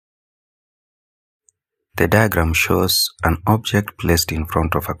The diagram shows an object placed in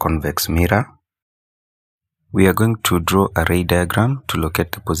front of a convex mirror. We are going to draw a ray diagram to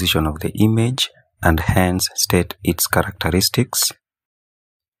locate the position of the image and hence state its characteristics.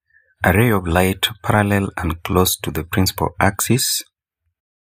 A ray of light parallel and close to the principal axis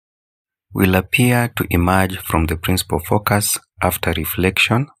will appear to emerge from the principal focus after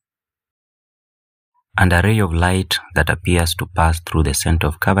reflection, and a ray of light that appears to pass through the center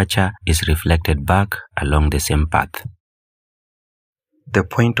of curvature is reflected back along the same path. The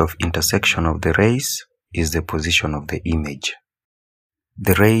point of intersection of the rays is the position of the image.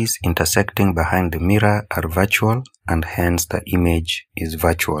 The rays intersecting behind the mirror are virtual and hence the image is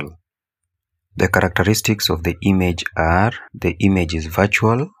virtual. The characteristics of the image are: the image is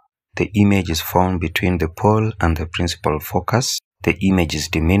virtual, the image is formed between the pole and the principal focus, the image is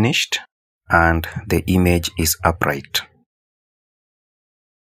diminished, and the image is upright.